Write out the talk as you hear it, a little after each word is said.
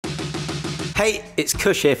Hey, it's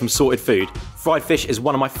Kush here from Sorted Food. Fried fish is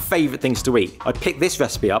one of my favourite things to eat. I picked this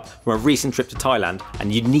recipe up from a recent trip to Thailand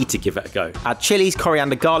and you need to give it a go. Add chilies,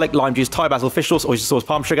 coriander, garlic, lime juice, Thai basil, fish sauce, oyster sauce,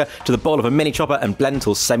 palm sugar to the bowl of a mini chopper and blend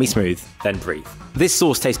until semi-smooth. Then breathe. This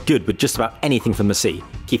sauce tastes good with just about anything from the sea.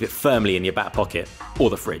 Keep it firmly in your back pocket or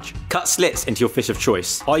the fridge. Cut slits into your fish of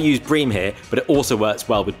choice. I use bream here, but it also works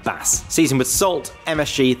well with bass. Season with salt,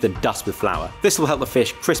 MSG, then dust with flour. This will help the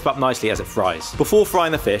fish crisp up nicely as it fries. Before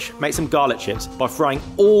frying the fish, make some garlic chips by frying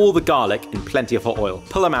all the garlic in plenty of hot oil.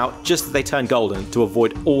 Pull them out just as they turn golden to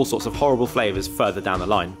avoid all sorts of horrible flavours further down the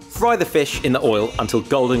line. Fry the fish in the oil until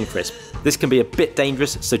golden crisp. This can be a bit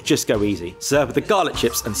dangerous, so just go easy. Serve with the garlic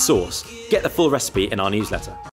chips and sauce. Get the full recipe in our newsletter.